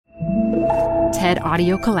TED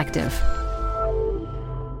Audio Collective.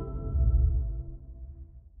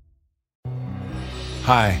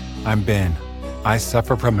 Hi, I'm Ben. I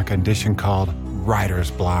suffer from a condition called writer's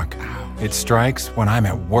block. It strikes when I'm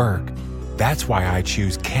at work. That's why I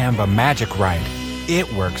choose Canva Magic Write.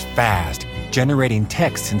 It works fast, generating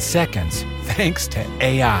text in seconds, thanks to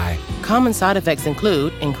AI. Common side effects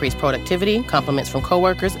include increased productivity, compliments from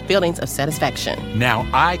coworkers, feelings of satisfaction. Now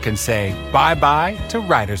I can say bye-bye to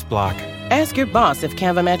writer's block. Ask your boss if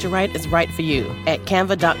Canva Magic Write is right for you at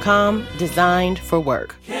canva.com, designed for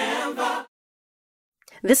work. Canva.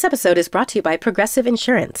 This episode is brought to you by Progressive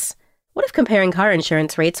Insurance. What if comparing car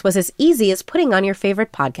insurance rates was as easy as putting on your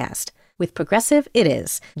favorite podcast? With Progressive, it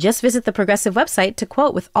is. Just visit the Progressive website to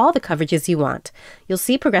quote with all the coverages you want. You'll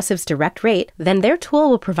see Progressive's direct rate, then their tool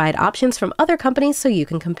will provide options from other companies so you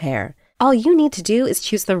can compare. All you need to do is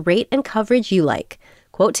choose the rate and coverage you like.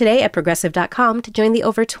 Quote today at Progressive.com to join the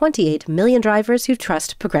over 28 million drivers who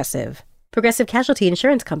trust Progressive. Progressive Casualty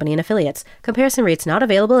Insurance Company and Affiliates. Comparison rates not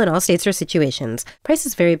available in all states or situations.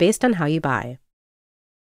 Prices vary based on how you buy.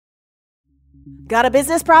 Got a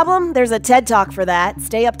business problem? There's a TED Talk for that.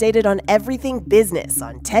 Stay updated on everything business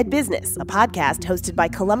on TED Business, a podcast hosted by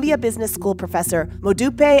Columbia Business School professor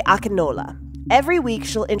Modupe Akinola. Every week,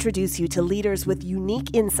 she'll introduce you to leaders with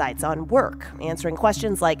unique insights on work, answering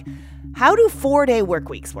questions like, how do 4-day work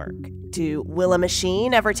weeks work? To will a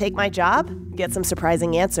machine ever take my job? Get some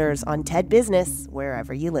surprising answers on TED Business,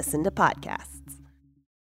 wherever you listen to podcasts.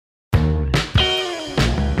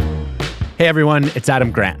 Hey everyone, it's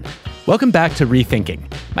Adam Grant. Welcome back to Rethinking,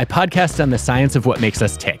 my podcast on the science of what makes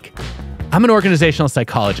us tick. I'm an organizational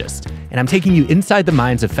psychologist, and I'm taking you inside the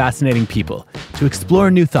minds of fascinating people to explore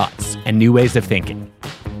new thoughts and new ways of thinking.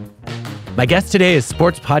 My guest today is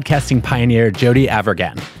sports podcasting pioneer Jody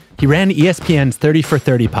Avirgan. He ran ESPN's 30 for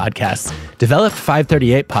 30 podcast, developed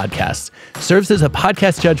 538 podcasts, serves as a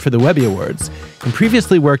podcast judge for the Webby Awards, and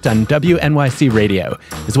previously worked on WNYC Radio,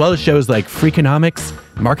 as well as shows like Freakonomics,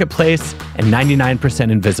 Marketplace, and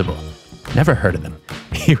 99% Invisible. Never heard of them.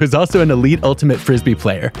 He was also an elite ultimate Frisbee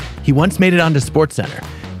player. He once made it onto SportsCenter,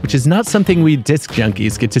 which is not something we disc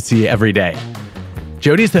junkies get to see every day.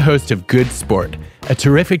 Jody's the host of Good Sport, a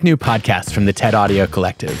terrific new podcast from the TED Audio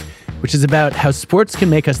Collective, which is about how sports can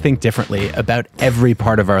make us think differently about every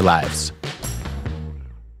part of our lives.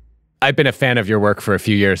 I've been a fan of your work for a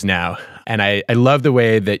few years now, and I love the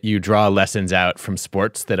way that you draw lessons out from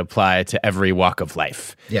sports that apply to every walk of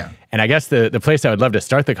life. Yeah. And I guess the place I would love to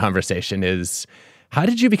start the conversation is, how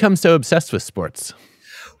did you become so obsessed with sports?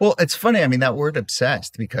 Well, it's funny. I mean, that word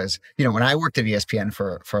obsessed, because, when I worked at ESPN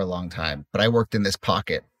for a long time, but I worked in this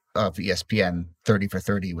pocket of ESPN 30 for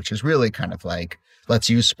 30, which is really kind of like, let's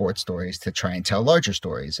use sports stories to try and tell larger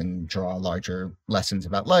stories and draw larger lessons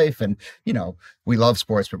about life. And, we love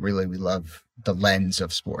sports, but really we love the lens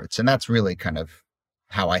of sports. And that's really kind of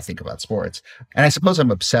how I think about sports. And I suppose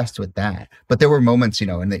I'm obsessed with that. But there were moments, in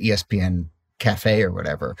the ESPN cafe or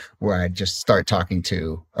whatever, where I'd just start talking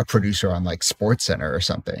to a producer on like SportsCenter or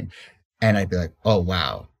something. And I'd be like, oh,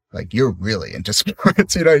 wow. Like, you're really into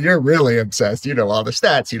sports, you're really obsessed, all the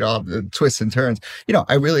stats, all the twists and turns.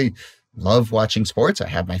 I really love watching sports. I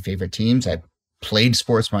have my favorite teams. I've played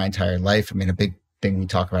sports my entire life. I mean, a big thing we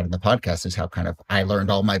talk about in the podcast is how kind of I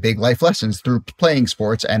learned all my big life lessons through playing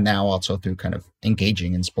sports, and now also through kind of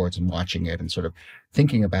engaging in sports and watching it and sort of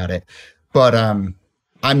thinking about it. But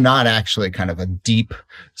I'm not actually kind of a deep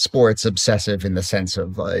sports obsessive in the sense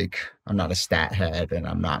of like, I'm not a stat head, and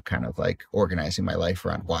I'm not kind of like organizing my life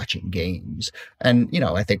around watching games. And,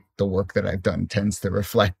 I think the work that I've done tends to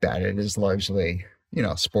reflect that. It is largely,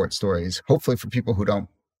 sports stories, hopefully for people who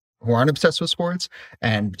aren't obsessed with sports,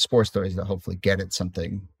 and sports stories that hopefully get at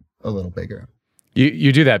something a little bigger.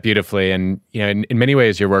 You do that beautifully. And, in many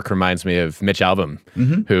ways, your work reminds me of Mitch Albom,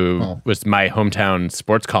 who was my hometown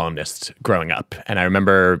sports columnist growing up. And I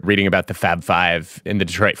remember reading about the Fab Five in the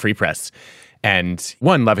Detroit Free Press, and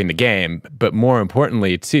one, loving the game, but more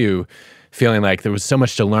importantly, two, feeling like there was so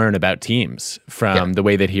much to learn about teams from the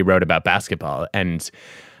way that he wrote about basketball. And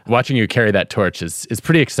watching you carry that torch is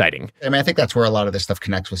pretty exciting. I mean, I think that's where a lot of this stuff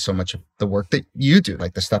connects with so much of the work that you do.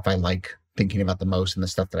 Like, the stuff I like thinking about the most and the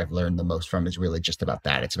stuff that I've learned the most from is really just about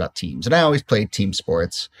that. It's about teams. And I always played team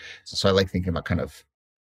sports. So I like thinking about kind of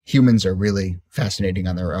humans are really fascinating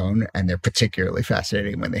on their own, and they're particularly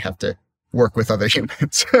fascinating when they have to work with other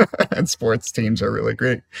humans. And sports teams are really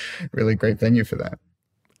great venue for that.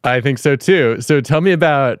 I think so too. So tell me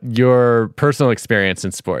about your personal experience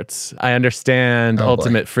in sports. I understand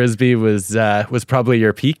Ultimate Frisbee was probably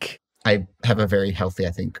your peak. I have a very healthy,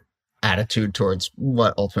 I think, attitude towards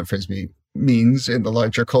what Ultimate Frisbee means in the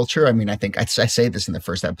larger culture. I mean, I think I say this in the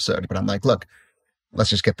first episode, but I'm like, look, let's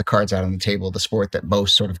just get the cards out on the table. The sport that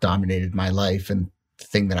most sort of dominated my life and the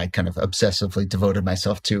thing that I kind of obsessively devoted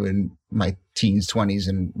myself to in my teens, 20s,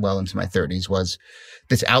 and well into my 30s was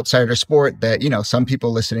this outsider sport that, some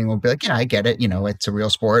people listening will be like, yeah, I get it. It's a real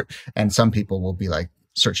sport. And some people will be like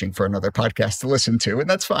searching for another podcast to listen to, and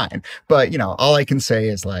that's fine. But, all I can say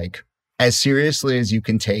is like, as seriously as you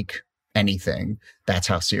can take anything, that's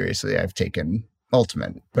how seriously I've taken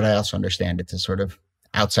Ultimate. But I also understand it's a sort of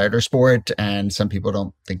outsider sport, and some people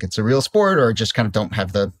don't think it's a real sport or just kind of don't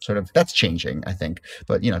have the sort of, that's changing, I think,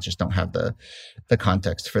 but just don't have the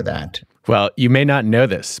context for that. Well, you may not know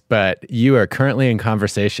this, but you are currently in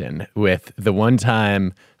conversation with the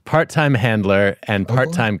one-time part-time handler and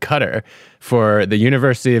part-time cutter for the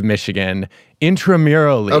University of Michigan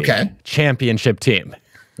Intramural League championship team.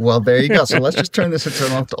 Well, there you go. So let's just turn this into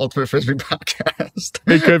an Ultimate Frisbee podcast.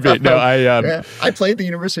 It could be. No, I played the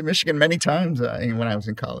University of Michigan many times when I was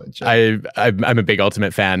in college. I'm a big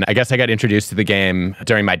Ultimate fan. I guess I got introduced to the game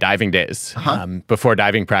during my diving days. Before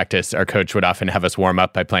diving practice, our coach would often have us warm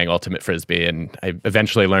up by playing Ultimate Frisbee, and I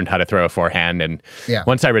eventually learned how to throw a forehand. And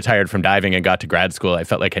once I retired from diving and got to grad school, I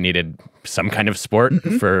felt like I needed some kind of sport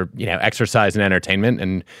for exercise and entertainment,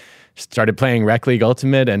 and started playing Rec League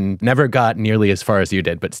Ultimate and never got nearly as far as you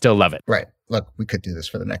did, but still love it. Right. Look, we could do this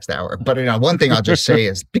for the next hour. But one thing I'll just say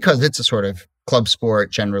is because it's a sort of club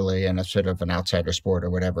sport generally and a sort of an outsider sport or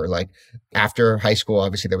whatever, like after high school,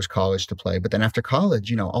 obviously there was college to play. But then after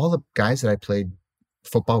college, all the guys that I played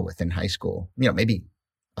football with in high school, maybe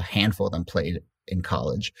a handful of them played in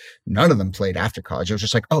college. None of them played after college. It was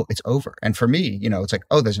just like, oh, it's over. And for me, it's like,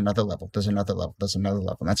 oh, there's another level. There's another level. There's another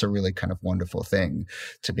level. And that's a really kind of wonderful thing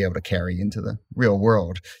to be able to carry into the real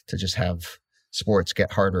world, to just have sports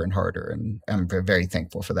get harder and harder. And I'm very, very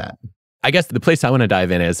thankful for that. I guess the place I want to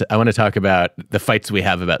dive in is I want to talk about the fights we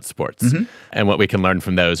have about sports and what we can learn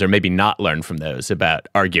from those, or maybe not learn from those, about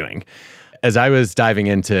arguing. As I was diving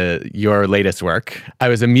into your latest work, I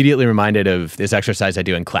was immediately reminded of this exercise I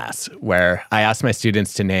do in class where I ask my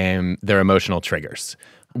students to name their emotional triggers.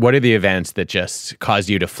 What are the events that just cause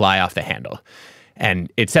you to fly off the handle?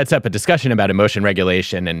 And it sets up a discussion about emotion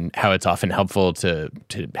regulation and how it's often helpful to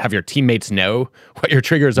have your teammates know what your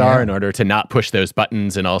triggers are in order to not push those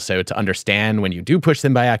buttons, and also to understand when you do push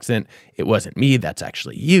them by accident, it wasn't me, that's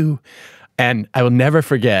actually you. And I will never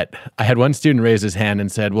forget, I had one student raise his hand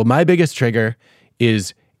and said, well, my biggest trigger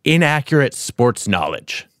is inaccurate sports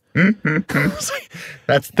knowledge.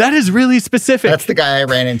 That is really specific. That's the guy I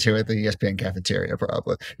ran into at the ESPN cafeteria,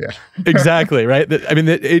 probably. Yeah. Exactly, right?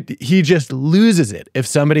 He just loses it if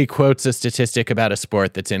somebody quotes a statistic about a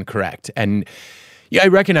sport that's incorrect. And I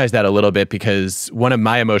recognize that a little bit because one of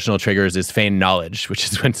my emotional triggers is feigned knowledge, which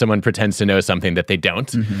is when someone pretends to know something that they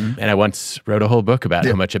don't. And I once wrote a whole book about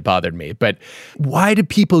how much it bothered me. But why do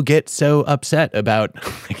people get so upset about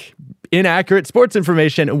inaccurate sports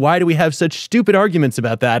information? Why do we have such stupid arguments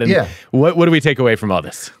about that? And what do we take away from all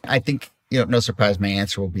this? I think, no surprise, my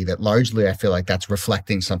answer will be that largely I feel like that's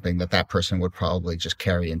reflecting something that person would probably just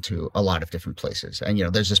carry into a lot of different places. And,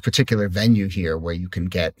 there's this particular venue here where you can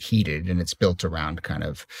get heated, and it's built around kind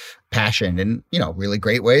of passion in, really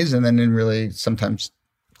great ways, and then in really sometimes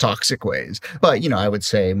toxic ways. But, I would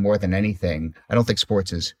say more than anything, I don't think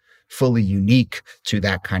sports is fully unique to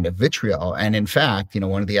that kind of vitriol. And in fact,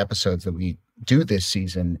 one of the episodes that we do this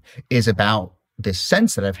season is about this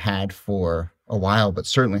sense that I've had for a while, but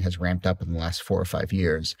certainly has ramped up in the last 4 or 5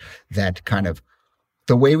 years, that kind of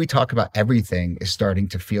the way we talk about everything is starting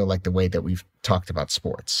to feel like the way that we've talked about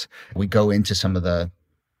sports. We go into some of the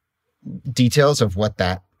details of what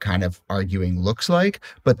that kind of arguing looks like,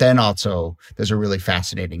 but then also there's a really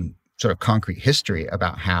fascinating sort of concrete history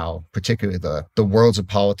about how particularly the worlds of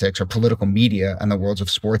politics or political media and the worlds of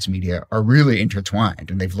sports media are really intertwined,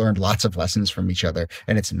 and they've learned lots of lessons from each other.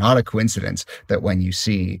 And it's not a coincidence that when you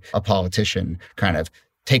see a politician kind of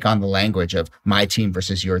take on the language of my team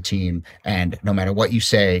versus your team, and no matter what you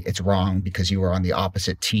say, it's wrong because you are on the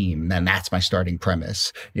opposite team, then that's my starting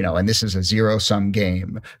premise, and this is a zero-sum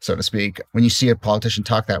game, so to speak. When you see a politician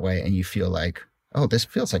talk that way and you feel like, oh, this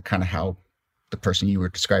feels like kind of how the person you were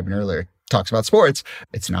describing earlier talks about sports,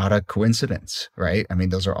 it's not a coincidence, right? I mean,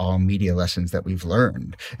 those are all media lessons that we've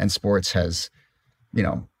learned. And sports has,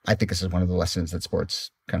 I think this is one of the lessons that sports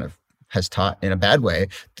kind of has taught in a bad way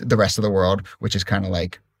the rest of the world, which is kind of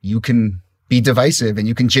like, you can be divisive and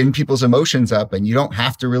you can gin people's emotions up, and you don't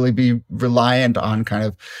have to really be reliant on kind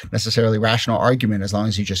of necessarily rational argument, as long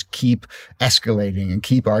as you just keep escalating and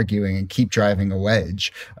keep arguing and keep driving a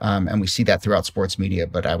wedge. And we see that throughout sports media,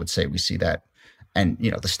 but I would say we see that And,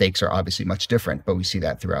 the stakes are obviously much different, but we see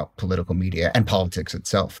that throughout political media and politics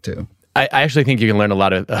itself, too. I actually think you can learn a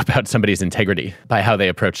lot about somebody's integrity by how they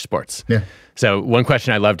approach sports. Yeah. So one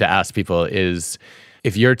question I love to ask people is,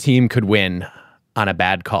 if your team could win on a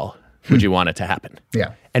bad call, would you want it to happen?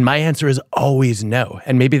 Yeah. And my answer is always no.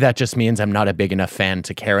 And maybe that just means I'm not a big enough fan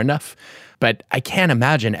to care enough. But I can't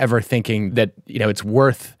imagine ever thinking that, it's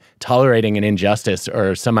worth tolerating an injustice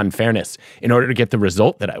or some unfairness in order to get the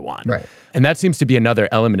result that I want. Right. And that seems to be another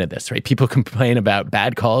element of this, right? People complain about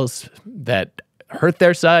bad calls that hurt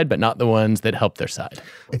their side, but not the ones that help their side.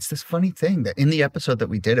 It's this funny thing that in the episode that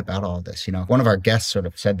we did about all of this, one of our guests sort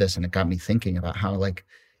of said this, and it got me thinking about how, like,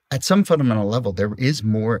 at some fundamental level, there is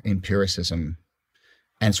more empiricism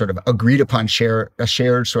and sort of agreed upon a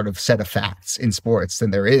shared sort of set of facts in sports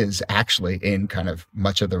than there is actually in kind of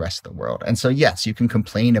much of the rest of the world. And so, yes, you can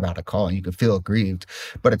complain about a call and you can feel aggrieved,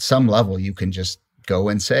 but at some level you can just go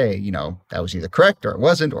and say, that was either correct or it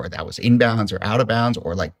wasn't, or that was inbounds or out of bounds,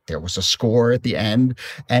 or like there was a score at the end.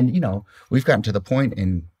 And, we've gotten to the point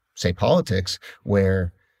in, say, politics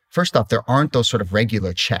where, first off, there aren't those sort of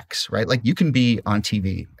regular checks, right? Like you can be on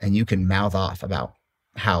TV and you can mouth off about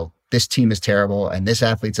how this team is terrible and this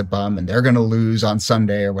athlete's a bum and they're going to lose on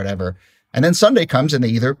Sunday or whatever. And then Sunday comes and they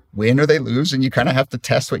either win or they lose, and you kind of have to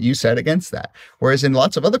test what you said against that. Whereas in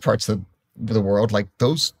lots of other parts of the world, like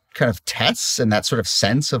those kind of tests and that sort of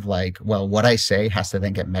sense of like, well, what I say has to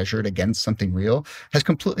then get measured against something real has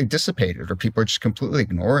completely dissipated, or people are just completely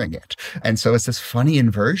ignoring it. And so it's this funny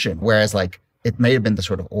inversion, whereas like it may have been the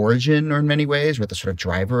sort of origin, or in many ways, or the sort of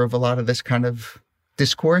driver of a lot of this kind of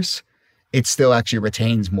discourse, it still actually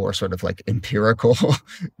retains more sort of like empirical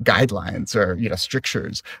guidelines or,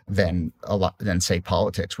 strictures than say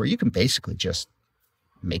politics, where you can basically just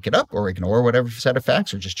make it up or ignore whatever set of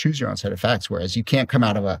facts or just choose your own set of facts. Whereas you can't come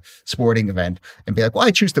out of a sporting event and be like, well,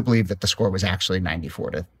 I choose to believe that the score was actually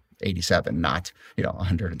 94-87, not,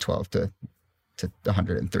 112 to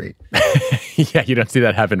 103. Yeah, you don't see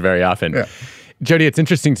that happen very often. Yeah. Jody, it's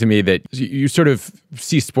interesting to me that you sort of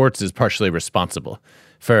see sports as partially responsible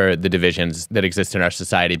for the divisions that exist in our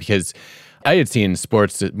society, because I had seen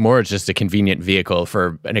sports more as just a convenient vehicle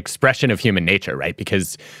for an expression of human nature, right?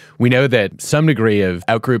 Because we know that some degree of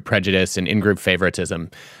outgroup prejudice and in-group favoritism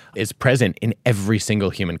is present in every single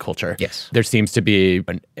human culture. Yes. There seems to be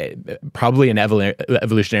probably an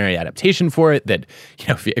evolutionary adaptation for it that,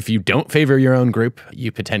 if you don't favor your own group,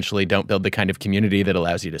 you potentially don't build the kind of community that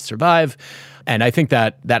allows you to survive. And I think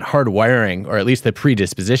that hard wiring, or at least the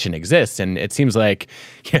predisposition, exists. And it seems like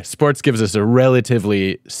sports gives us a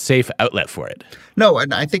relatively safe outlet for it. No,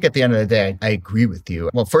 and I think at the end of the day, I agree with you.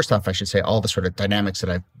 Well, first off, I should say all the sort of dynamics that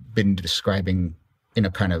I've been describing in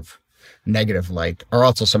a kind of negative light are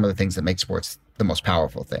also some of the things that make sports the most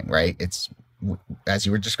powerful thing, right? It's, as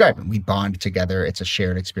you were describing, we bond together. It's a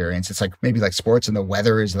shared experience. It's like maybe like sports and the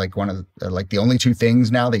weather is like one of the only two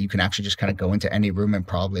things now that you can actually just kind of go into any room and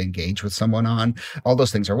probably engage with someone on. All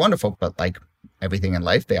those things are wonderful, but like everything in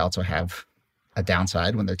life, they also have a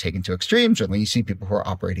downside when they're taken to extremes, or when you see people who are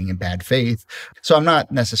operating in bad faith. So I'm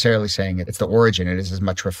not necessarily saying it's the origin. It is as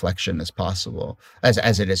much reflection as possible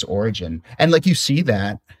as it is origin. And like you see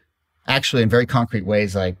that actually in very concrete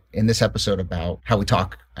ways, like in this episode about how we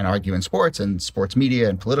talk and argue in sports and sports media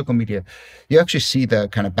and political media, you actually see the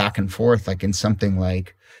kind of back and forth, like in something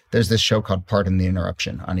like there's this show called Pardon the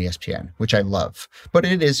Interruption on ESPN, which I love. But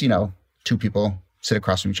it is, two people sit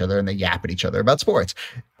across from each other and they yap at each other about sports.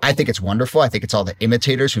 I think it's wonderful. I think it's all the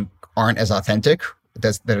imitators who aren't as authentic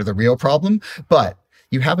that are the real problem. But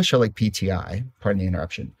you have a show like PTI, Pardon the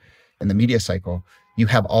Interruption, in the media cycle, you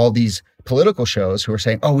have all these political shows who are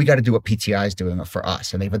saying, oh, we got to do what PTI is doing for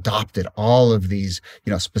us. And they've adopted all of these,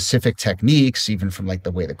 specific techniques, even from like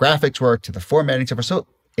the way the graphics work to the formatting stuff. So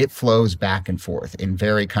it flows back and forth in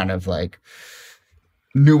very kind of like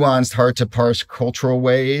nuanced, hard to parse cultural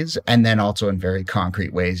ways, and then also in very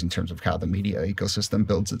concrete ways in terms of how the media ecosystem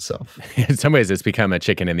builds itself. In some ways, it's become a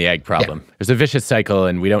chicken and the egg problem. Yeah. There's a vicious cycle,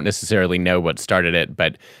 and we don't necessarily know what started it,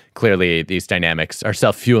 but clearly these dynamics are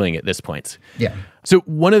self-fueling at this point. Yeah. So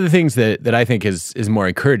one of the things that I think is more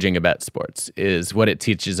encouraging about sports is what it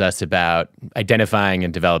teaches us about identifying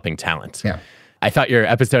and developing talent. Yeah. I thought your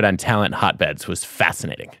episode on talent hotbeds was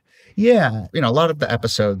fascinating. Yeah. A lot of the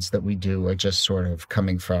episodes that we do are just sort of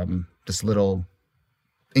coming from this little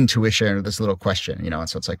intuition or this little question, and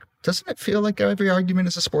so it's like, doesn't it feel like every argument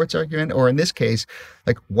is a sports argument? Or in this case,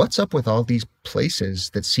 like, what's up with all these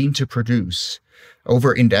places that seem to produce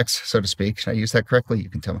over-index, so to speak? Should I use that correctly? You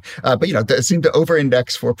can tell me. But, that seem to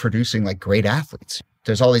over-index for producing like great athletes.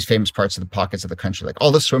 There's all these famous parts of the pockets of the country, like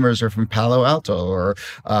all the swimmers are from Palo Alto, or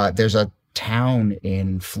there's a town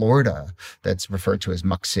in Florida that's referred to as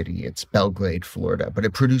Muck City. It's Belgrade, Florida, but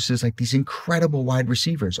it produces like these incredible wide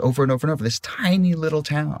receivers over and over and over. This tiny little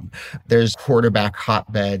town. There's quarterback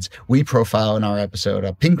hotbeds. We profile in our episode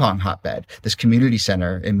a ping pong hotbed, this community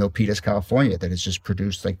center in Milpitas, California, that has just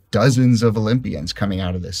produced like dozens of Olympians coming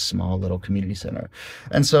out of this small little community center.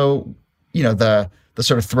 And so, the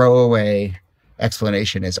sort of throwaway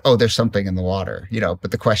explanation is, oh, there's something in the water, but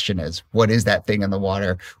the question is, what is that thing in the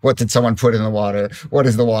water? What did someone put in the water? What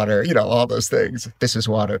is the water? All those things. This is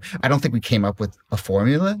water. I don't think we came up with a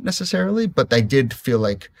formula necessarily, but I did feel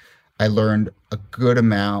like I learned a good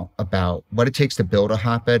amount about what it takes to build a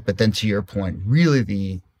hotbed. But then to your point, really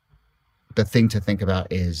the thing to think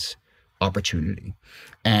about is opportunity.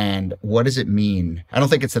 And what does it mean? I don't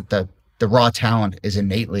think it's that the raw talent is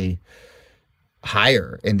innately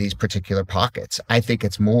higher in these particular pockets. I think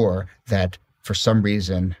it's more that for some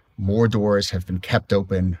reason, more doors have been kept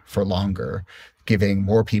open for longer, giving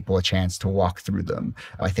more people a chance to walk through them.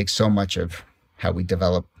 I think so much of how we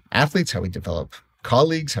develop athletes, how we develop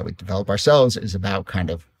colleagues, how we develop ourselves is about kind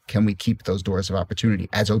of, can we keep those doors of opportunity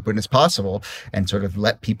as open as possible and sort of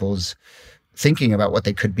let people's thinking about what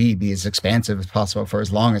they could be as expansive as possible for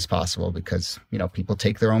as long as possible, because, people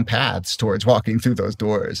take their own paths towards walking through those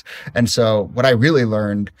doors. And so what I really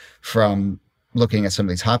learned from looking at some of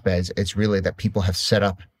these hotbeds, it's really that people have set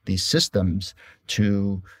up these systems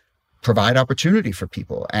to provide opportunity for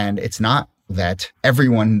people. And it's not that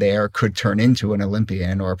everyone there could turn into an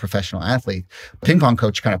Olympian or a professional athlete. Ping pong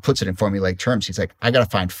coach kind of puts it in formulaic terms. He's like, I got to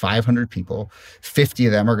find 500 people. 50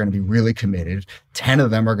 of them are going to be really committed. 10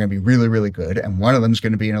 of them are going to be really, really good. And one of them is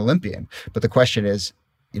going to be an Olympian. But the question is,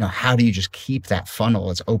 how do you just keep that funnel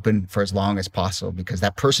as open for as long as possible? Because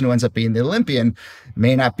that person who ends up being the Olympian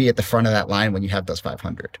may not be at the front of that line when you have those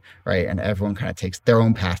 500, right? And everyone kind of takes their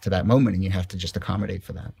own path to that moment, and you have to just accommodate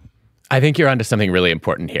for that. I think you're onto something really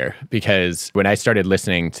important here, because when I started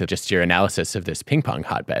listening to just your analysis of this ping pong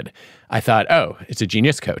hotbed, I thought, oh, it's a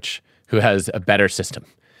genius coach who has a better system.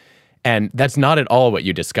 And that's not at all what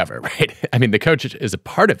you discover, right? I mean, the coach is a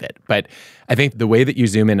part of it, but I think the way that you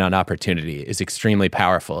zoom in on opportunity is extremely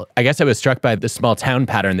powerful. I guess I was struck by the small town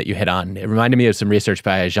pattern that you hit on. It reminded me of some research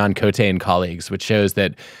by Jean Cote and colleagues, which shows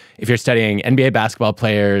that if you're studying NBA basketball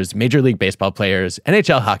players, Major League Baseball players,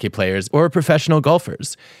 NHL hockey players, or professional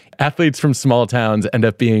golfers, athletes from small towns end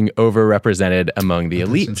up being overrepresented among the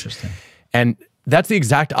elite. That's interesting. And that's the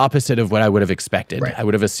exact opposite of what I would have expected. Right. I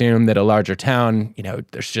would have assumed that a larger town,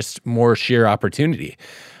 there's just more sheer opportunity.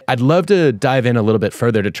 I'd love to dive in a little bit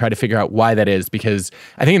further to try to figure out why that is, because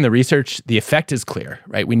I think in the research, the effect is clear,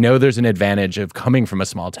 right? We know there's an advantage of coming from a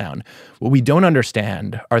small town. What we don't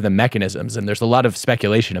understand are the mechanisms, and there's a lot of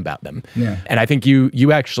speculation about them. Yeah. And I think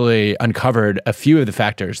you actually uncovered a few of the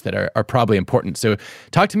factors that are probably important. So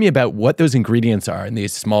talk to me about what those ingredients are in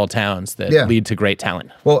these small towns that lead to great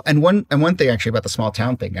talent. Well, and one thing actually about the small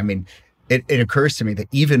town thing, I mean, it occurs to me that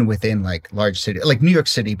even within like large city, like New York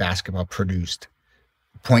City basketball produced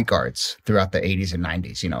point guards throughout the 80s and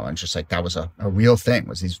 90s, and just like that was a real thing,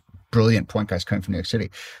 was these brilliant point guards coming from New York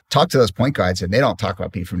City. Talk to those point guards and they don't talk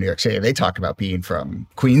about being from New York City. They talk about being from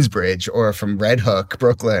Queensbridge or from Red Hook,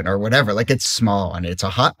 Brooklyn, or whatever. Like, it's small and it's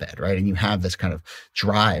a hotbed, right? And you have this kind of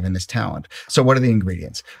drive and this talent. So what are the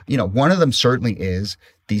ingredients? One of them certainly is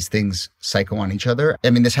these things cycle on each other.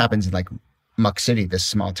 I mean, this happens in like Muck City, this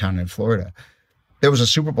small town in Florida. There was a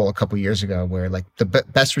Super Bowl a couple years ago where like the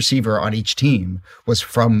best receiver on each team was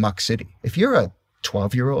from Muck City. If you're a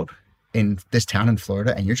 12-year-old in this town in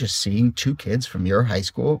Florida and you're just seeing two kids from your high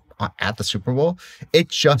school at the Super Bowl, it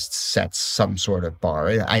just sets some sort of bar.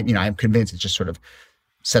 I'm convinced it just sort of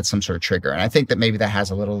sets some sort of trigger. And I think that maybe that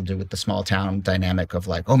has a little to do with the small town dynamic of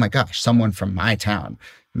like, oh my gosh, someone from my town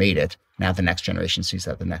made it. Now the next generation sees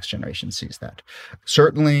that. The next generation sees that.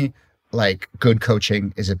 Certainly, like, good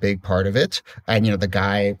coaching is a big part of it. And, the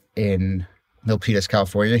guy in Milpitas,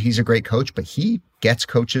 California, he's a great coach, but he gets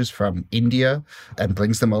coaches from India and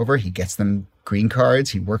brings them over. He gets them green cards.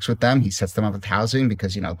 He works with them. He sets them up with housing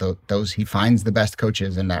because, those he finds the best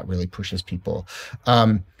coaches, and that really pushes people.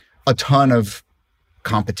 A ton of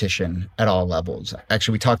competition at all levels.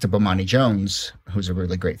 Actually, we talked to Bomani Jones, who's a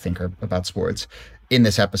really great thinker about sports, in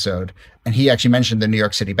this episode. And he actually mentioned the New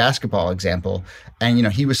York City basketball example. And,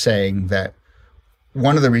 he was saying that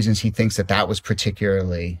one of the reasons he thinks that was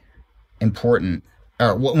particularly important,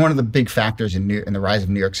 or one of the big factors in the rise of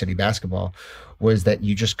New York City basketball, was that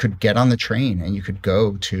you just could get on the train and you could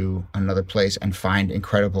go to another place and find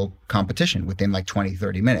incredible competition within like 20,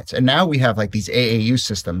 30 minutes. And now we have like these AAU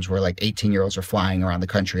systems where like 18-year-olds are flying around the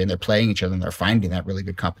country and they're playing each other and they're finding that really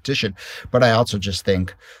good competition. But I also just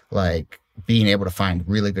think like being able to find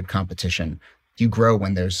really good competition. You grow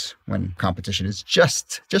when competition is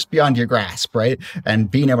just beyond your grasp, right? And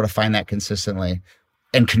being able to find that consistently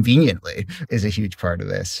and conveniently is a huge part of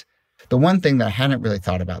this. The one thing that I hadn't really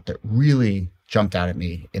thought about that really jumped out at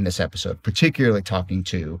me in this episode, particularly talking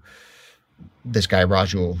to this guy,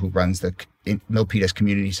 Rajul, who runs the Milpitas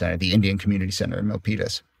Community Center, the Indian Community Center in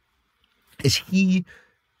Milpitas, is he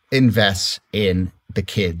invests in the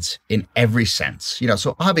kids in every sense.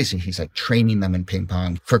 So obviously he's like training them in ping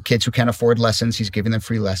pong. For kids who can't afford lessons, he's giving them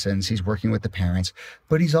free lessons. He's working with the parents,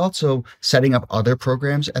 but he's also setting up other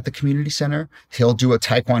programs at the community center. He'll do a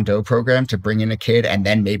Taekwondo program to bring in a kid, and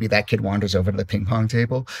then maybe that kid wanders over to the ping pong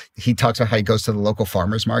table. He talks about how he goes to the local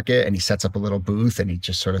farmer's market and he sets up a little booth and he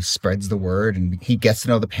just sort of spreads the word, and he gets to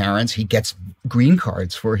know the parents. He gets green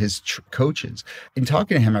cards for his coaches. In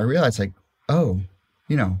talking to him, I realized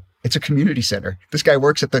it's a community center. This guy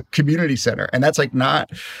works at the community center. And that's like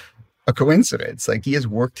not a coincidence. Like he has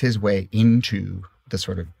worked his way into the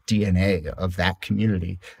sort of DNA of that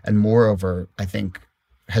community. And moreover, I think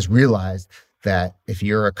has realized that if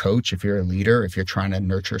you're a coach, if you're a leader, if you're trying to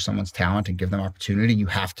nurture someone's talent and give them opportunity, you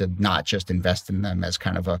have to not just invest in them as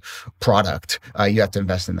kind of a product. You have to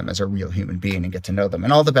invest in them as a real human being and get to know them.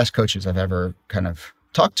 And all the best coaches I've ever kind of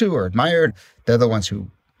talked to or admired, they're the ones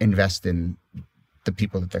who invest in the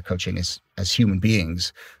people that they're coaching as human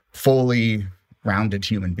beings, fully rounded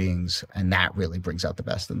human beings. And that really brings out the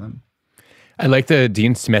best in them. I like the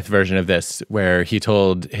Dean Smith version of this, where he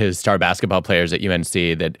told his star basketball players at UNC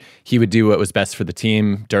that he would do what was best for the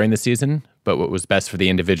team during the season, but what was best for the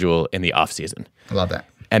individual in the off season. I love that.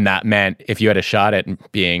 And that meant if you had a shot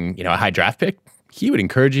at being, a high draft pick, he would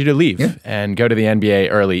encourage you to leave and go to the NBA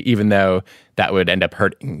early, even though that would end up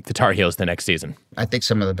hurting the Tar Heels the next season. I think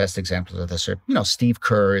some of the best examples of this are, Steve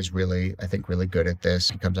Kerr is really good at this.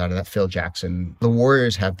 He comes out of that. Phil Jackson. The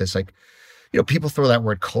Warriors have this people throw that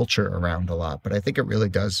word culture around a lot, but I think it really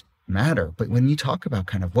does matter. But when you talk about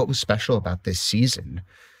kind of what was special about this season,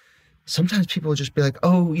 sometimes people will just be like,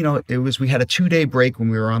 we had a 2-day break when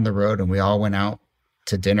we were on the road and we all went out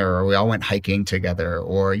to dinner, or we all went hiking together,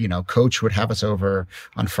 or, coach would have us over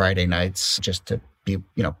on Friday nights just to be,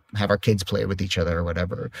 have our kids play with each other or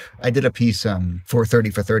whatever. I did a piece for 30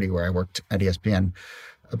 for 30 where I worked at ESPN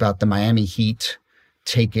about the Miami Heat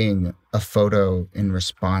taking a photo in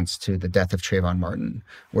response to the death of Trayvon Martin,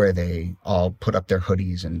 where they all put up their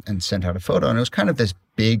hoodies and sent out a photo. And it was kind of this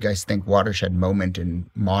big, I think, watershed moment in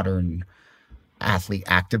modern athlete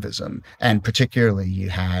activism. And particularly you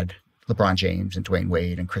had LeBron James and Dwayne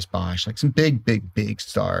Wade and Chris Bosh, like some big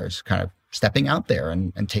stars kind of stepping out there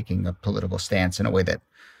and taking a political stance in a way that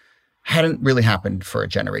hadn't really happened for a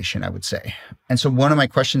generation, I would say. And so one of my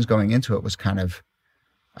questions going into it was kind of,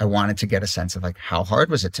 I wanted to get a sense of like, how hard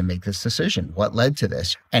was it to make this decision? What led to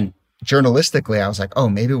this? And journalistically, I was like,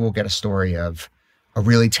 maybe we'll get a story of a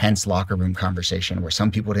really tense locker room conversation where some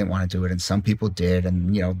people didn't want to do it and some people did.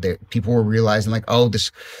 And, people were realizing like,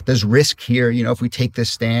 there's risk here. If we take this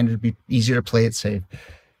stand, it'd be easier to play it safe.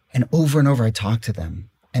 And over, I talked to them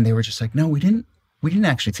and they were just like, no, we didn't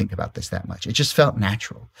actually think about this that much. It just felt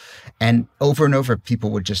natural. And over,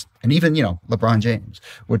 people would just, and even, LeBron James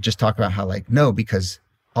would just talk about how like, no, because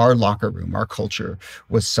our locker room, our culture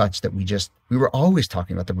was such that we were always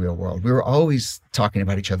talking about the real world. We were always talking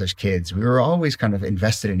about each other's kids. We were always kind of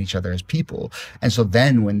invested in each other as people. And so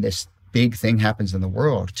then when this big thing happens in the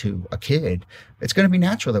world to a kid, it's going to be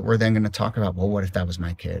natural that we're then going to talk about, well, what if that was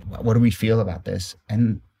my kid? What do we feel about this?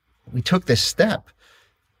 And we took this step.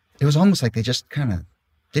 It was almost like they just kind of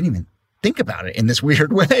didn't even think about it in this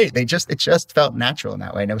weird way. It just felt natural in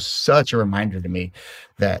that way. And it was such a reminder to me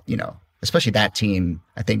that, especially that team,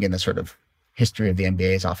 I think in the sort of history of the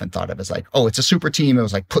NBA is often thought of as like, it's a super team. It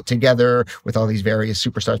was like put together with all these various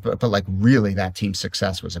superstars, but like really that team's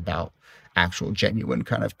success was about actual genuine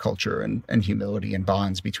kind of culture and humility and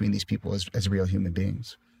bonds between these people as real human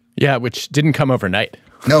beings. Yeah, which didn't come overnight.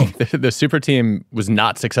 No. The super team was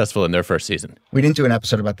not successful in their first season. We didn't do an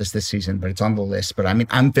episode about this season, but it's on the list. But I mean,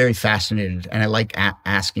 I'm very fascinated and I like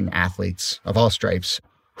asking athletes of all stripes,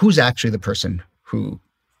 who's actually the person who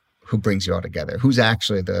brings you all together? Who's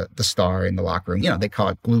actually the star in the locker room? They call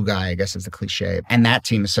it glue guy, I guess is the cliche. And that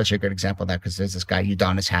team is such a good example of that because there's this guy,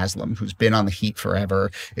 Udonis Haslem, who's been on the Heat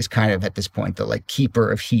forever, is kind of at this point the like keeper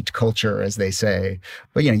of Heat culture, as they say.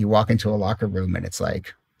 But, you walk into a locker room and it's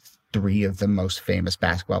like 3 of the most famous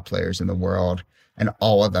basketball players in the world. And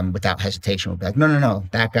all of them, without hesitation, will be like, no,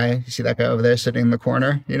 that guy, you see that guy over there sitting in the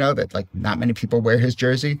corner, that like not many people wear his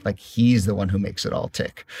jersey. Like he's the one who makes it all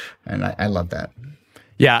tick. And I love that.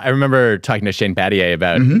 Yeah, I remember talking to Shane Battier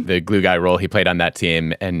about the glue guy role he played on that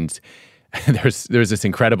team. And There was this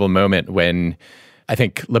incredible moment when I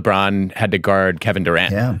think LeBron had to guard Kevin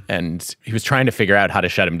Durant, and he was trying to figure out how to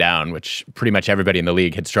shut him down, which pretty much everybody in the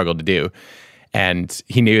league had struggled to do. And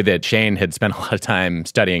he knew that Shane had spent a lot of time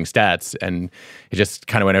studying stats, and he just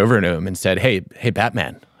kind of went over to him and said, hey,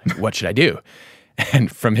 Batman, what should I do? And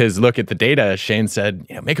from his look at the data, Shane said,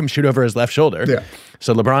 make him shoot over his left shoulder. Yeah.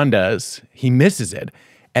 So LeBron does. He misses it.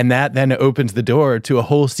 And that then opens the door to a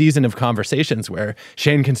whole season of conversations where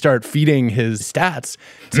Shane can start feeding his stats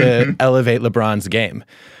to elevate LeBron's game.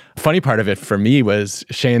 Funny part of it for me was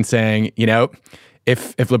Shane saying,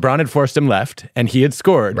 if LeBron had forced him left and he had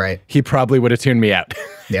scored, he probably would have tuned me out.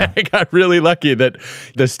 Yeah. I got really lucky that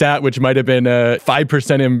the stat, which might have been a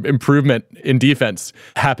 5% improvement in defense,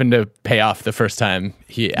 happened to pay off the first time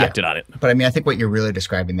he acted on it. But I think what you're really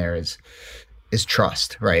describing there is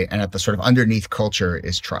trust, right? And at the sort of underneath culture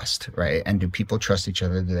is trust, right? And do people trust each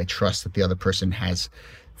other? Do they trust that the other person has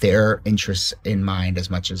their interests in mind as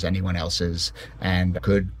much as anyone else's? And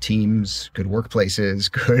good teams, good workplaces,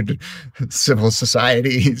 good civil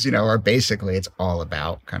societies, are basically, it's all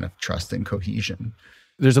about kind of trust and cohesion.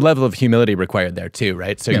 There's a level of humility required there too,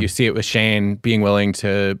 right? So you see it with Shane being willing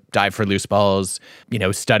to dive for loose balls,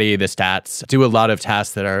 study the stats, do a lot of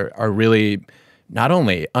tasks that are really not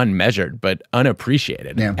only unmeasured, but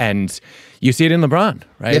unappreciated. Yeah. And you see it in LeBron,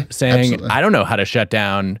 right? Saying, absolutely. I don't know how to shut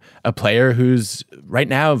down a player who's right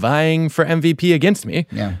now vying for MVP against me.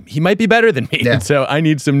 Yeah. He might be better than me. Yeah. So I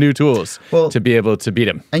need some new tools to be able to beat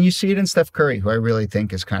him. And you see it in Steph Curry, who I really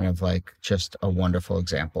think is kind of like just a wonderful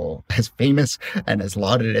example. As famous and as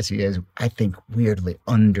lauded as he is, I think weirdly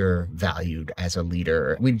undervalued as a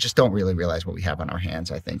leader. We just don't really realize what we have on our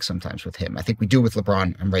hands, I think, sometimes with him. I think we do with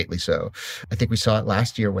LeBron, and rightly so. I think we saw it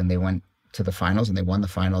last year when they went to the finals and they won the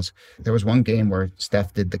finals. There was one game where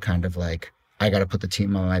Steph did the kind of like, I got to put the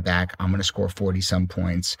team on my back. I'm going to score 40 some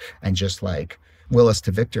points and just like will us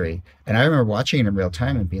to victory. And I remember watching it in real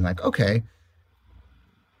time and being like, okay,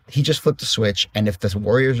 he just flipped the switch. And if the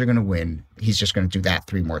Warriors are going to win, he's just going to do that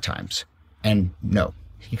 3 more times. And no,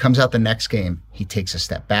 he comes out the next game. He takes a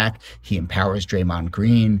step back. He empowers Draymond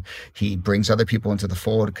Green. He brings other people into the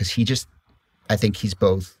fold because I think he's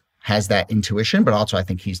both has that intuition, but also I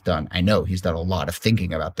think I know he's done a lot of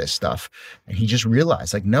thinking about this stuff. And he just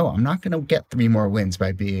realized like, no, I'm not going to get 3 more wins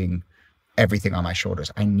by being everything on my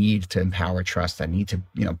shoulders. I need to empower trust. I need to,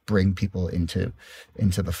 bring people into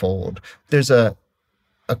the fold. There's a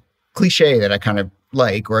cliche that I kind of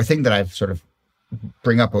like, or a thing that I've sort of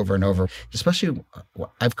bring up over and over, especially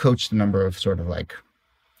I've coached a number of sort of like,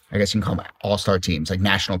 I guess you can call them all-star teams, like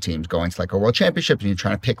national teams going to like a world championship, and you're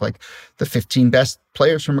trying to pick like the 15 best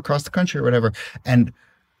players from across the country or whatever. And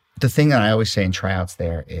the thing that I always say in tryouts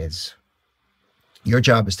there is your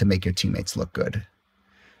job is to make your teammates look good,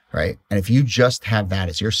 right? And if you just have that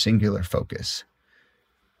as your singular focus,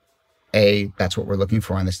 A, that's what we're looking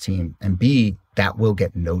for on this team, and B, that will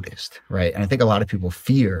get noticed, right? And I think a lot of people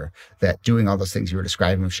fear that doing all those things you were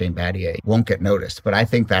describing with Shane Battier won't get noticed. But I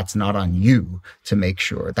think that's not on you to make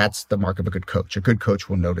sure. That's the mark of a good coach. A good coach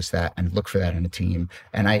will notice that and look for that in a team.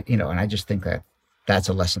 And I just think that that's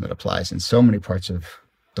a lesson that applies in so many parts of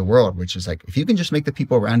the world, which is like, if you can just make the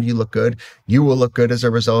people around you look good, you will look good as a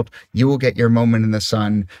result. You will get your moment in the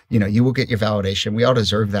sun. You will get your validation. We all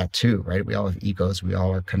deserve that too, right? We all have egos. We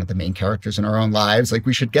all are kind of the main characters in our own lives. Like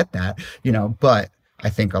we should get that, but I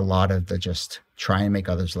think a lot of the just try and make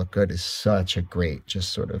others look good is such a great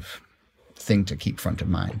just sort of thing to keep front of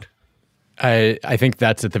mind. I think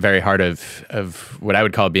that's at the very heart of what I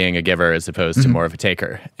would call being a giver as opposed to more of a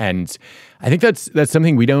taker. And I think that's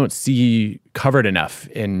something we don't see covered enough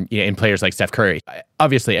in players like Steph Curry.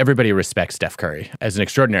 Obviously, everybody respects Steph Curry as an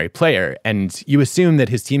extraordinary player, and you assume that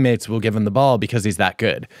his teammates will give him the ball because he's that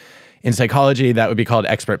good. In psychology, that would be called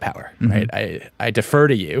expert power, right? I defer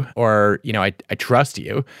to you, or I trust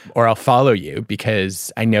you, or I'll follow you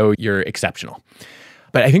because I know you're exceptional.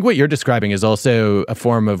 But I think what you're describing is also a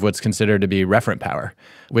form of what's considered to be referent power,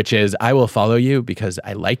 which is I will follow you because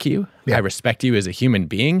I like you, I respect you as a human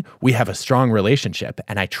being, we have a strong relationship,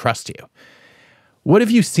 and I trust you. What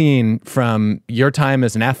have you seen from your time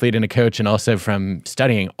as an athlete and a coach, and also from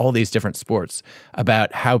studying all these different sports,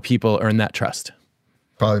 about how people earn that trust?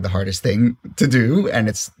 Probably the hardest thing to do, and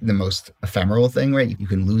it's the most ephemeral thing, right? You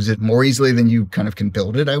can lose it more easily than you kind of can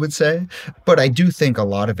build it, I would say. But I do think a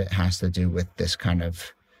lot of it has to do with this kind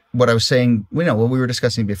of, what I was saying, what we were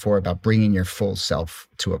discussing before about bringing your full self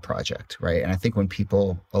to a project, right? And I think when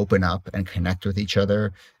people open up and connect with each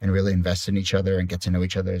other and really invest in each other and get to know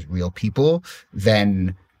each other as real people,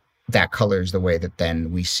 then that colors the way that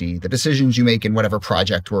then we see the decisions you make in whatever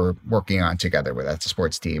project we're working on together, whether that's a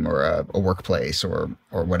sports team or a workplace or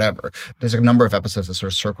whatever. There's a number of episodes that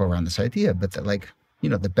sort of circle around this idea, but that like,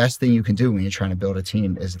 the best thing you can do when you're trying to build a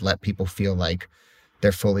team is let people feel like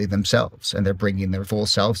they're fully themselves and they're bringing their full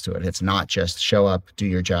selves to it. It's not just show up, do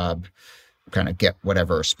your job, kind of get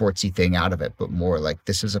whatever sportsy thing out of it, but more like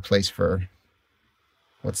this is a place for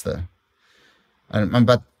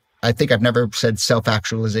I think I've never said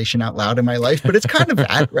self-actualization out loud in my life, but it's kind of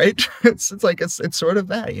that, right? It's sort of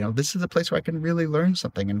that, this is a place where I can really learn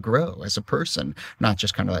something and grow as a person, not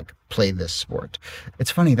just kind of like play this sport.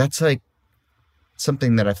 It's funny. That's like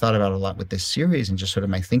something that I've thought about a lot with this series and just sort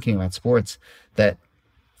of my thinking about sports, that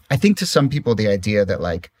I think to some people, the idea that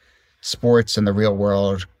like sports and the real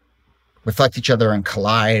world reflect each other and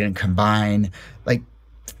collide and combine, like,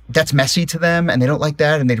 that's messy to them and they don't like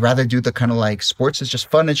that, and they'd rather do the kind of like sports is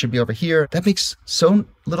just fun, it should be over here. That makes so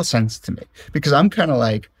little sense to me, because I'm kind of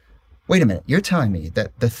like, wait a minute, you're telling me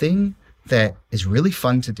that the thing that is really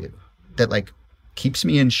fun to do, that like keeps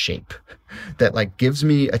me in shape, that like gives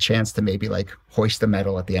me a chance to maybe like hoist the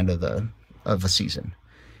medal at the end of a season,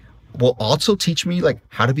 will also teach me like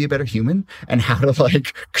how to be a better human and how to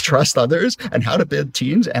like trust others and how to build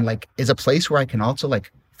teams, and like is a place where I can also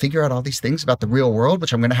like figure out all these things about the real world,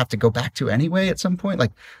 which I'm going to have to go back to anyway at some point.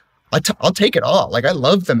 Like I'll take it all. Like I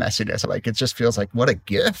love the messiness. Like it just feels like what a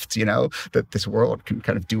gift, that this world can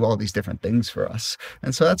kind of do all these different things for us.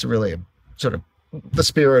 And so that's really a sort of the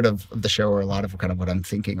spirit of the show, or a lot of kind of what I'm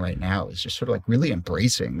thinking right now is just sort of like really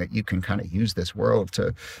embracing that you can kind of use this world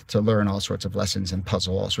to learn all sorts of lessons and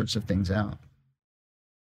puzzle all sorts of things out.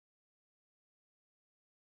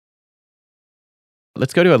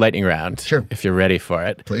 Let's go to a lightning round. Sure. If you're ready for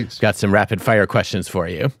it. Please. Got some rapid fire questions for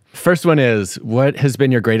you. First one is, what has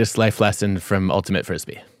been your greatest life lesson from Ultimate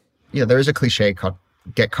Frisbee? Yeah, there is a cliche called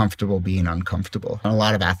get comfortable being uncomfortable. And a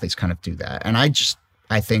lot of athletes kind of do that. And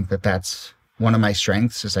I think that that's one of my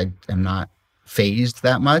strengths, is I am not phased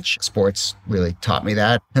that much. Sports really taught me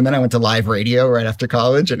that. And then I went to live radio right after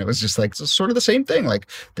college, and it was just like, it's sort of the same thing. Like,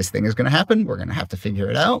 this thing is going to happen. We're going to have to figure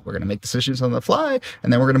it out. We're going to make decisions on the fly,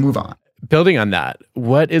 and then we're going to move on. Building on that,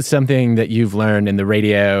 what is something that you've learned in the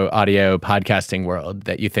radio, audio, podcasting world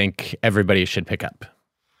that you think everybody should pick up?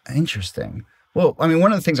 Interesting. Well, I mean,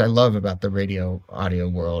 one of the things I love about the radio, audio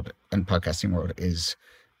world and podcasting world is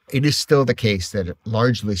it is still the case that,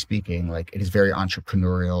 largely speaking, like, it is very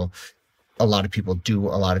entrepreneurial. A lot of people do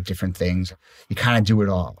a lot of different things. You kind of do it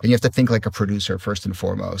all. And you have to think like a producer first and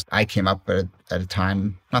foremost. I came up at a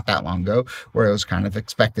time not that long ago where it was kind of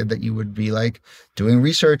expected that you would be like doing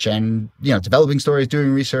research and, developing stories, doing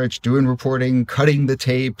research, doing reporting, cutting the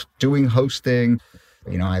tape, doing hosting.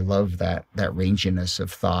 I love that ranginess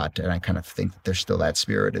of thought. And I kind of think that there's still that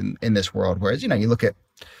spirit in this world. Whereas, you look at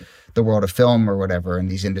the world of film or whatever in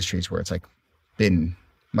these industries where it's like been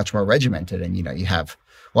much more regimented, and, you have,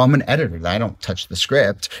 well, I'm an editor. I don't touch the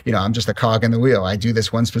script. I'm just a cog in the wheel. I do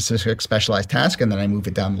this one specific specialized task, and then I move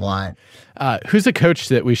it down the line. Who's a coach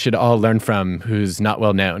that we should all learn from who's not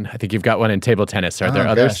well known? I think you've got one in table tennis. Are there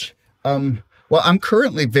others? Well, I'm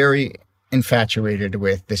currently very infatuated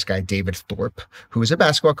with this guy, David Thorpe, who is a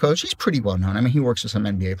basketball coach. He's pretty well known. I mean, he works with some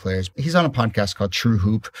NBA players. He's on a podcast called True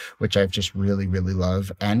Hoop, which I've just really, really love.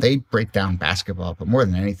 And they break down basketball, but more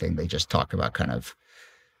than anything, they just talk about kind of,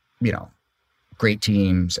 great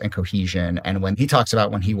teams and cohesion. And when he talks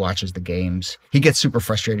about when he watches the games, he gets super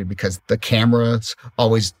frustrated because the cameras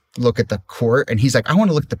always look at the court, and he's like, I want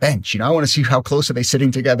to look at the bench. I want to see how close are they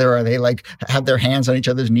sitting together? Are they like have their hands on each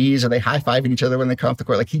other's knees? Are they high-fiving each other when they come off the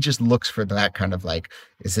court? Like, he just looks for that kind of like,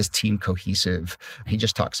 is this team cohesive? He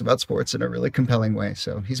just talks about sports in a really compelling way.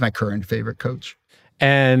 So he's my current favorite coach.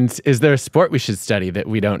 And is there a sport we should study that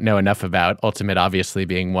we don't know enough about? Ultimate obviously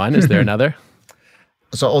being one. Is there another?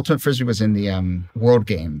 So Ultimate Frisbee was in the World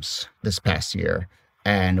Games this past year.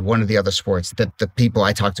 And one of the other sports that the people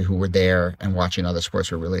I talked to who were there and watching other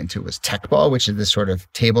sports were really into was teqball, which is this sort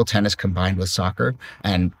of table tennis combined with soccer,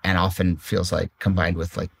 and often feels like combined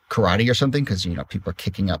with like karate or something, because, people are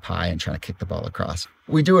kicking up high and trying to kick the ball across.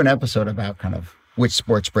 We do an episode about kind of which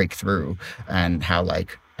sports break through and how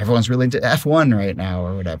like everyone's really into F1 right now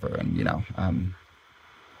or whatever. And,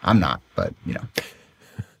 I'm not, but,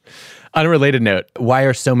 On a related note, why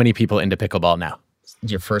are so many people into pickleball now?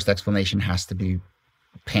 Your first explanation has to be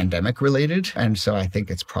pandemic related. And so I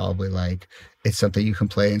think it's probably like, it's something you can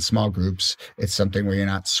play in small groups. It's something where you're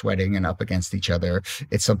not sweating and up against each other.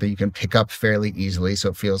 It's something you can pick up fairly easily. So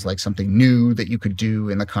it feels like something new that you could do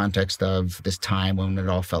in the context of this time when it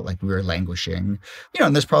all felt like we were languishing.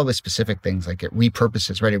 And there's probably specific things like it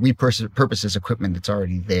repurposes, right? It repurposes equipment that's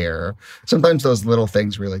already there. Sometimes those little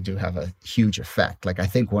things really do have a huge effect. Like I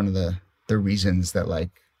think one of the reasons that like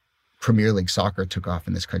Premier League soccer took off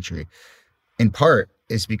in this country, in part,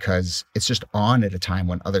 is because it's just on at a time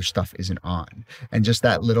when other stuff isn't on. And just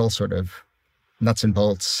that little sort of nuts and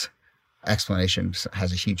bolts explanation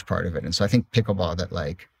has a huge part of it. And so I think pickleball, that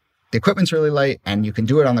like the equipment's really light and you can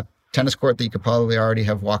do it on the tennis court that you could probably already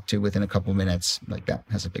have walked to within a couple minutes, like that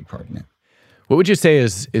has a big part in it. What would you say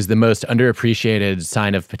is the most underappreciated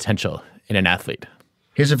sign of potential in an athlete?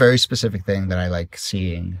 Here's a very specific thing that I like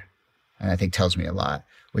seeing and I think tells me a lot,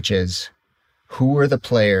 which is, who are the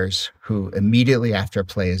players who immediately after a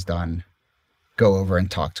play is done, go over and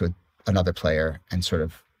talk to another player and sort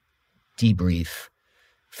of debrief,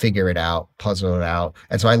 figure it out, puzzle it out.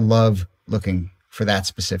 And so I love looking for that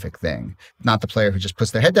specific thing. Not the player who just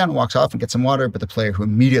puts their head down and walks off and gets some water, but the player who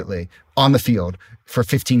immediately on the field for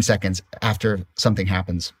 15 seconds after something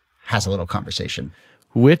happens has a little conversation.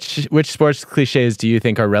 Which sports cliches do you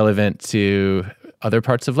think are relevant to other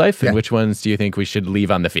parts of life, and which ones do you think we should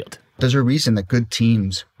leave on the field? There's a reason that good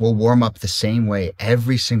teams will warm up the same way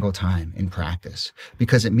every single time in practice,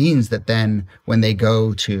 because it means that then when they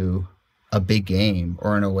go to a big game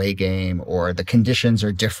or an away game or the conditions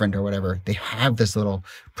are different or whatever, they have this little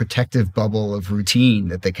protective bubble of routine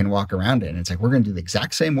that they can walk around in. It's like, we're going to do the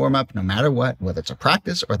exact same warm up no matter what, whether it's a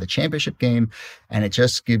practice or the championship game. And it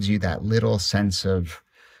just gives you that little sense of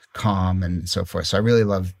calm and so forth. So I really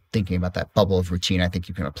love thinking about that bubble of routine. I think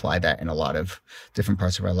you can apply that in a lot of different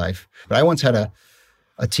parts of our life. But I once had a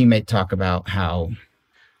teammate talk about how,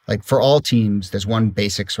 like, for all teams, there's one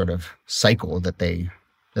basic sort of cycle that they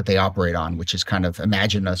operate on, which is kind of,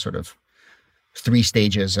 imagine a sort of 3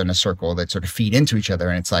 stages in a circle that sort of feed into each other.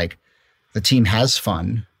 And it's like the team has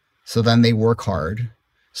fun, so then they work hard,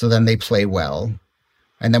 so then they play well.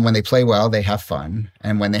 And then when they play well, they have fun.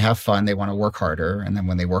 And when they have fun, they want to work harder. And then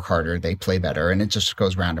when they work harder, they play better. And it just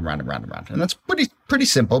goes round and round and round and round. And that's pretty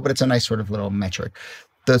simple, but it's a nice sort of little metric.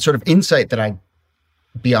 The sort of insight that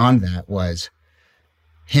beyond that was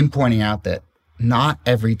him pointing out that not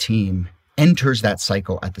every team enters that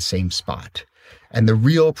cycle at the same spot. And the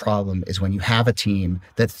real problem is when you have a team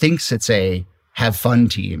that thinks it's a have fun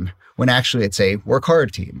team, when actually it's a work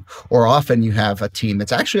hard team. Or often you have a team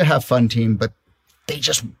that's actually a have fun team, but they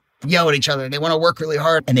just yell at each other and they want to work really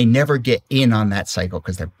hard and they never get in on that cycle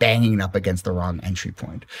because they're banging up against the wrong entry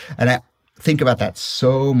point. And I think about that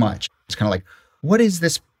so much. It's kind of like, what is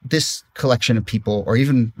this collection of people, or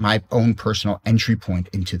even my own personal entry point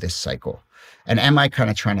into this cycle? And am I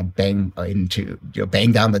kind of trying to bang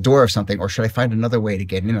down the door of something, or should I find another way to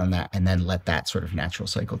get in on that and then let that sort of natural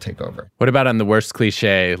cycle take over? What about on the worst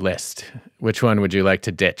cliche list? Which one would you like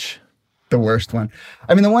to ditch? The worst one.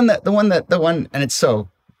 I mean, the one, and it's so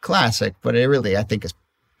classic, but it really, I think,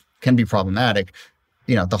 can be problematic.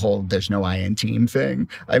 The whole "there's no I in team" thing.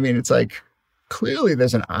 I mean, it's like, clearly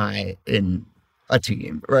there's an I in a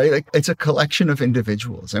team, right? Like, it's a collection of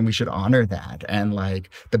individuals, and we should honor that. And like,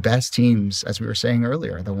 the best teams, as we were saying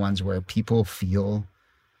earlier, are the ones where people feel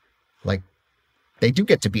like they do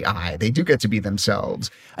get to be they do get to be themselves.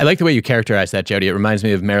 I like the way you characterize that, Jody. It reminds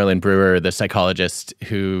me of Marilyn Brewer, the psychologist,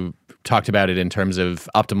 who talked about it in terms of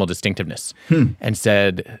optimal distinctiveness and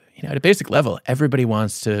said, at a basic level, everybody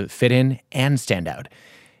wants to fit in and stand out.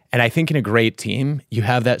 And I think in a great team, you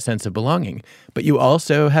have that sense of belonging, but you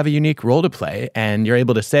also have a unique role to play, and you're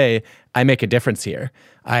able to say, I make a difference here.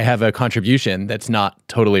 I have a contribution that's not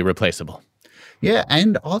totally replaceable. Yeah,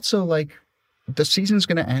 and also, like, the season's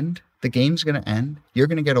going to end. The game's going to end. You're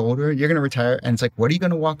going to get older. You're going to retire. And it's like, what are you going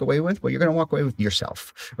to walk away with? Well, you're going to walk away with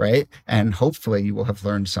yourself, right? And hopefully you will have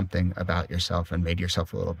learned something about yourself and made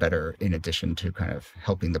yourself a little better, in addition to kind of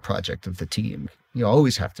helping the project of the team. You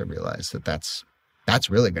always have to realize that that's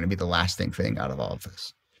really going to be the lasting thing out of all of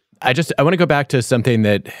this. I want to go back to something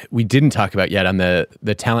that we didn't talk about yet on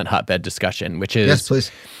the talent hotbed discussion, which is... Yes,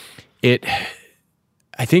 please.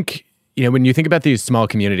 I think... when you think about these small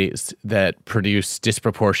communities that produce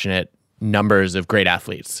disproportionate numbers of great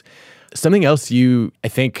athletes, something else you, I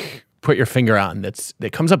think, put your finger on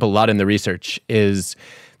that comes up a lot in the research is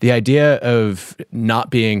the idea of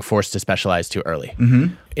not being forced to specialize too early.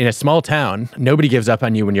 Mm-hmm. In a small town, nobody gives up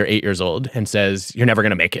on you when you're 8 years old and says you're never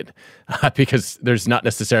going to make it because there's not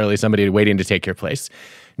necessarily somebody waiting to take your place.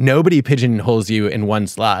 Nobody pigeonholes you in one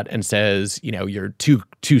slot and says, you're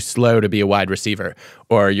too slow to be a wide receiver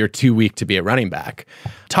or you're too weak to be a running back.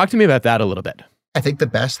 Talk to me about that a little bit. I think the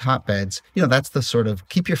best hotbeds, that's the sort of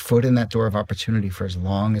keep your foot in that door of opportunity for as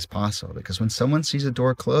long as possible. Because when someone sees a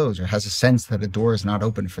door close or has a sense that a door is not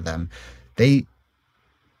open for them,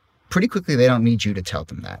 pretty quickly, they don't need you to tell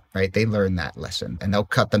them that, right? They learn that lesson and they'll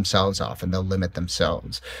cut themselves off and they'll limit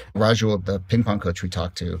themselves. Rajul, the ping pong coach we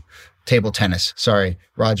talked to, table tennis, sorry,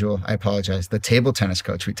 Rajul, I apologize. The table tennis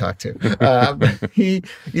coach we talked to,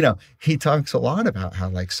 he talks a lot about how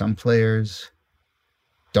like some players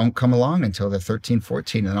don't come along until they're 13,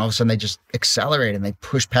 14. And all of a sudden they just accelerate and they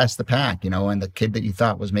push past the pack, and the kid that you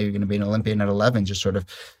thought was maybe going to be an Olympian at 11 just sort of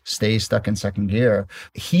stays stuck in second gear.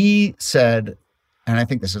 He said, and I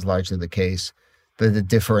think this is largely the case, that the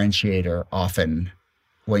differentiator often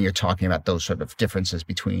when you're talking about those sort of differences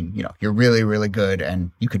between, you're really, really good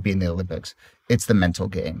and you could be in the Olympics, it's the mental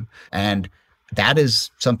game. And that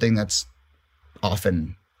is something that's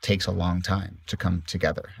often takes a long time to come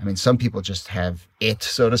together. I mean, some people just have it,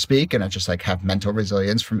 so to speak, and are just like have mental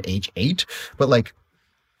resilience from age 8. But like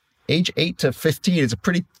age 8 to 15 is a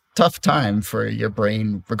pretty tough time for your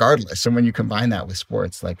brain regardless. And when you combine that with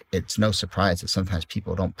sports, like it's no surprise that sometimes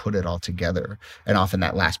people don't put it all together. And often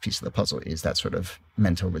that last piece of the puzzle is that sort of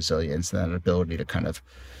mental resilience and that ability to kind of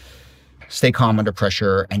stay calm under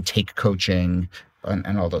pressure and take coaching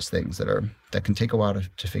and all those things that can take a while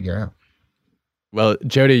to figure out. Well,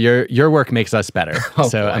 Jody, your work makes us better.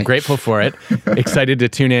 So I'm grateful for it. Excited to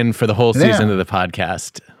tune in for the whole season of the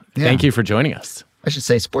podcast. Yeah. Thank you for joining us. I should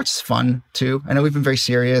say sports is fun too. I know we've been very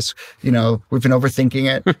serious. We've been overthinking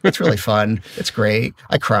it. It's really fun. It's great.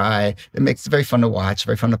 I cry. It makes it very fun to watch,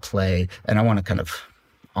 very fun to play. And I want to kind of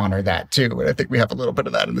honor that too. And I think we have a little bit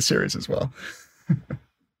of that in the series as well.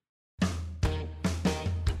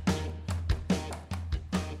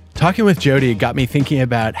 Talking with Jody got me thinking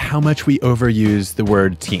about how much we overuse the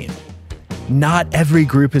word team. Not every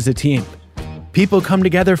group is a team. People come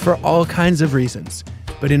together for all kinds of reasons.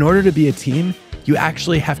 But in order to be a team, you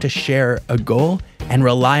actually have to share a goal and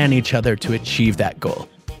rely on each other to achieve that goal.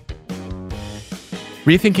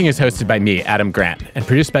 Rethinking is hosted by me, Adam Grant, and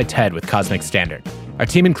produced by Ted with Cosmic Standard. Our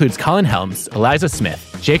team includes Colin Helms, Eliza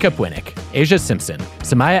Smith, Jacob Winnick, Asia Simpson,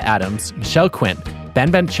 Samaya Adams, Michelle Quint,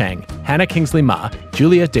 Ben Chang, Hannah Kingsley Ma,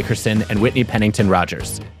 Julia Dickerson, and Whitney Pennington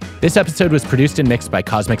Rogers. This episode was produced and mixed by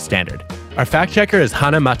Cosmic Standard. Our fact checker is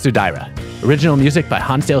Hana Matsudaira. Original music by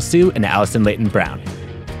Hansdale Hsu and Allison Leighton Brown.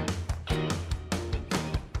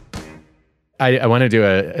 I want to do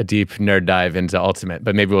a deep nerd dive into Ultimate,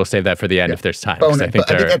 but maybe we'll save that for the end if there's time. I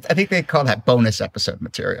think they call that bonus episode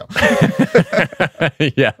material.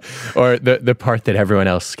 Yeah, or the part that everyone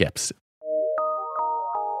else skips.